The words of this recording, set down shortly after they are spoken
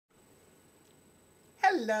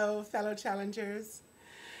Hello, fellow challengers.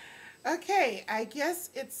 Okay, I guess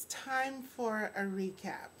it's time for a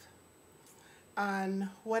recap on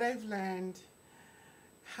what I've learned,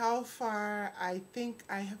 how far I think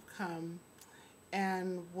I have come,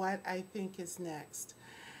 and what I think is next.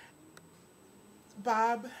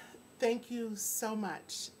 Bob, thank you so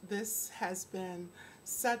much. This has been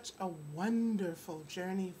such a wonderful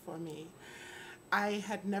journey for me. I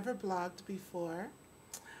had never blogged before.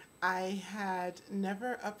 I had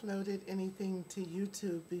never uploaded anything to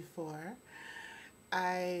YouTube before.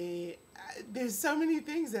 There's so many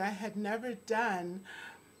things that I had never done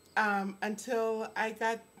until I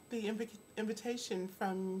got the invitation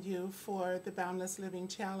from you for the Boundless Living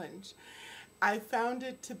Challenge. I found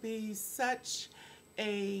it to be such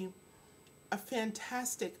a, a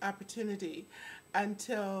fantastic opportunity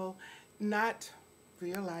until not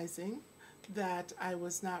realizing that I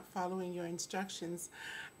was not following your instructions.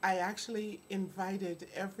 I actually invited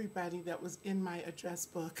everybody that was in my address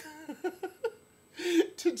book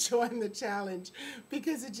to join the challenge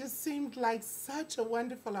because it just seemed like such a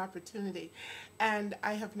wonderful opportunity, and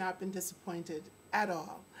I have not been disappointed at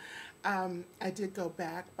all. I did go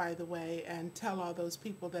back, by the way, and tell all those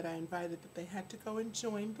people that I invited that they had to go and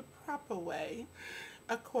join the proper way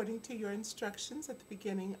according to your instructions at the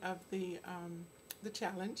beginning of the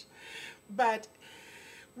challenge. But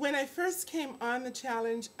when I first came on the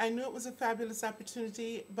challenge, I knew it was a fabulous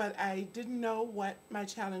opportunity, but I didn't know what my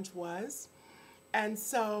challenge was. And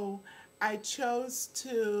so I chose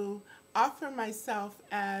to offer myself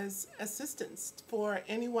as assistance for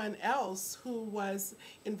anyone else who was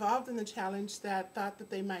involved in the challenge that thought that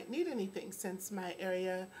they might need anything, since my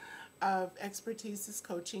area of expertise is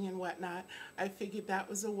coaching and whatnot. I figured that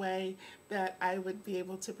was a way that I would be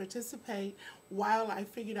able to participate while I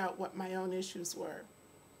figured out what my own issues were.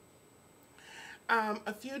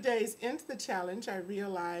 A few days into the challenge, I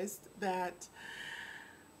realized that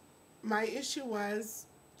my issue was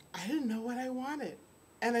I didn't know what I wanted,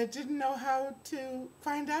 and I didn't know how to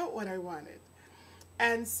find out what I wanted.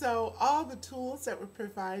 And so all the tools that were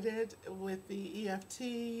provided with the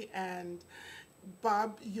EFT and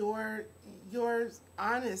Bob, your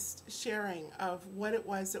honest sharing of what it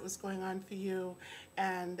was that was going on for you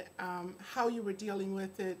and how you were dealing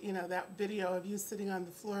with it, you know, that video of you sitting on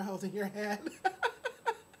the floor holding your head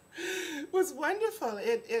was wonderful.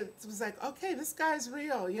 It was like, okay, this guy's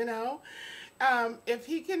real, you know. If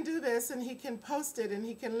he can do this and he can post it and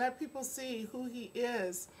he can let people see who he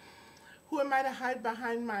is, who am I to hide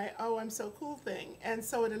behind my, oh, I'm so cool thing? And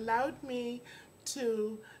so it allowed me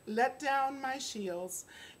to let down my shields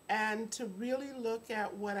and to really look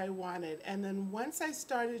at what I wanted. And then once I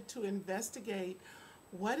started to investigate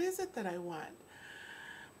what is it that I want,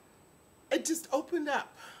 it just opened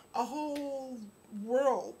up a whole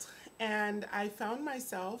world. And I found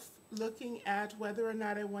myself looking at whether or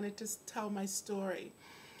not I wanted to tell my story.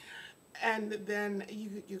 And then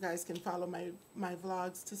you guys can follow my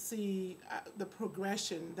vlogs to see the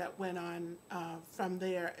progression that went on from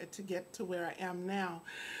there to get to where I am now.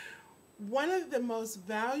 One of the most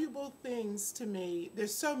valuable things to me,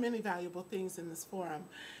 there's so many valuable things in this forum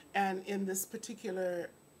and in this particular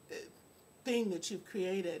thing that you've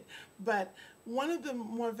created, but one of the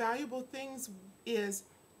more valuable things is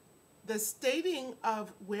the stating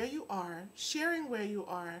of where you are, sharing where you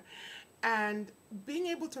are, and being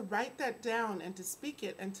able to write that down and to speak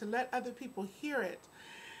it and to let other people hear it.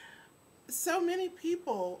 So many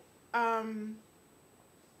people are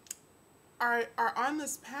on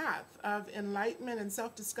this path of enlightenment and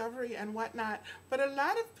self-discovery and whatnot, but a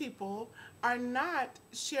lot of people are not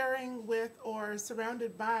sharing with or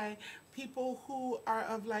surrounded by people who are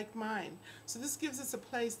of like mind. So this gives us a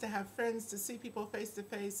place to have friends, to see people face to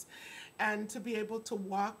face, and to be able to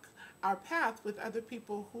walk our path with other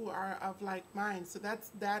people who are of like mind. So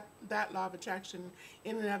that law of attraction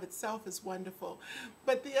in and of itself is wonderful.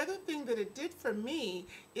 But the other thing that it did for me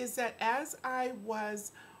is that as I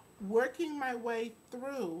was working my way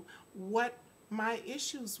through what my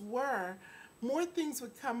issues were, more things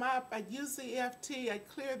would come up. I'd use the EFT, I'd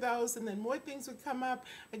clear those, and then more things would come up.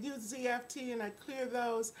 I'd use the EFT and I'd clear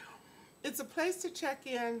those. It's a place to check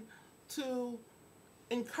in, to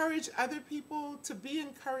encourage other people, to be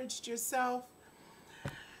encouraged yourself.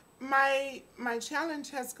 My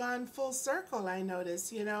challenge has gone full circle, I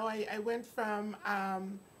notice. You know, I went from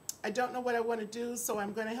I don't know what I want to do, so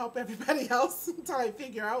I'm going to help everybody else until I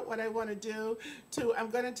figure out what I want to do, to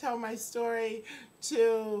I'm going to tell my story,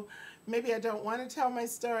 to maybe I don't want to tell my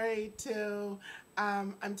story, to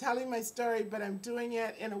I'm telling my story, but I'm doing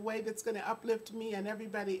it in a way that's going to uplift me and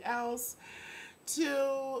everybody else,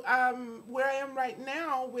 to where I am right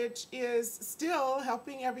now, which is still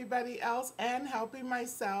helping everybody else and helping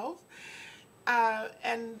myself,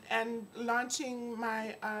 and launching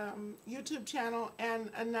my YouTube channel and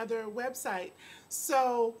another website.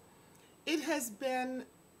 So it has been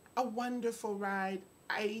a wonderful ride.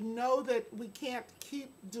 I know that we can't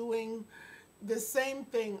keep doing the same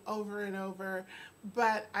thing over and over,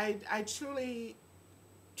 but I truly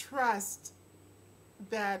trust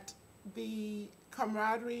that the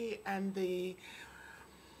camaraderie and the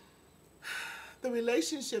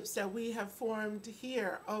relationships that we have formed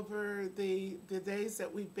here over the days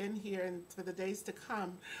that we've been here and for the days to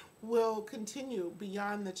come will continue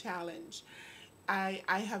beyond the challenge. I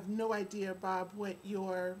have no idea, Bob, what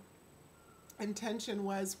your intention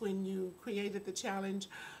was when you created the challenge,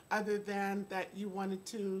 other than that you wanted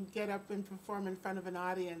to get up and perform in front of an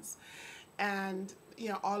audience. And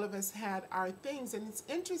all of us had our things, and it's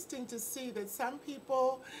interesting to see that some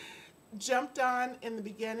people jumped on in the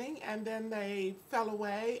beginning and then they fell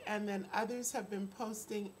away, and then others have been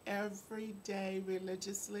posting every day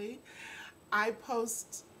religiously. I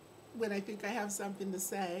post when I think I have something to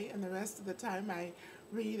say, and the rest of the time I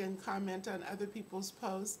read and comment on other people's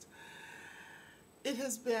posts. It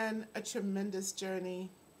has been a tremendous journey.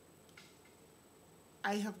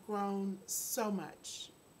 I have grown so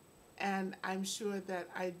much, and I'm sure that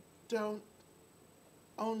I don't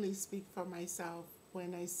only speak for myself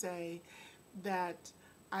when I say that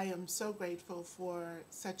I am so grateful for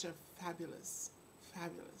such a fabulous,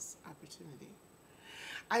 fabulous opportunity.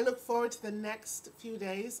 I look forward to the next few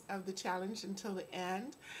days of the challenge until the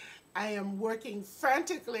end. I am working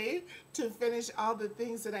frantically to finish all the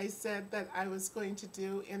things that I said that I was going to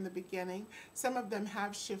do in the beginning. Some of them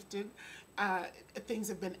have shifted. Things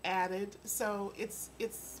have been added. So it's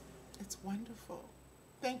wonderful.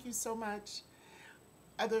 Thank you so much.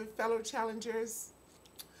 Other fellow challengers,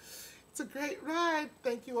 it's a great ride.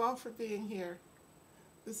 Thank you all for being here.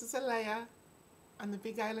 This is Alea on the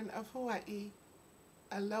Big Island of Hawaii.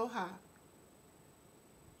 Aloha.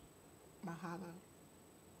 Mahalo.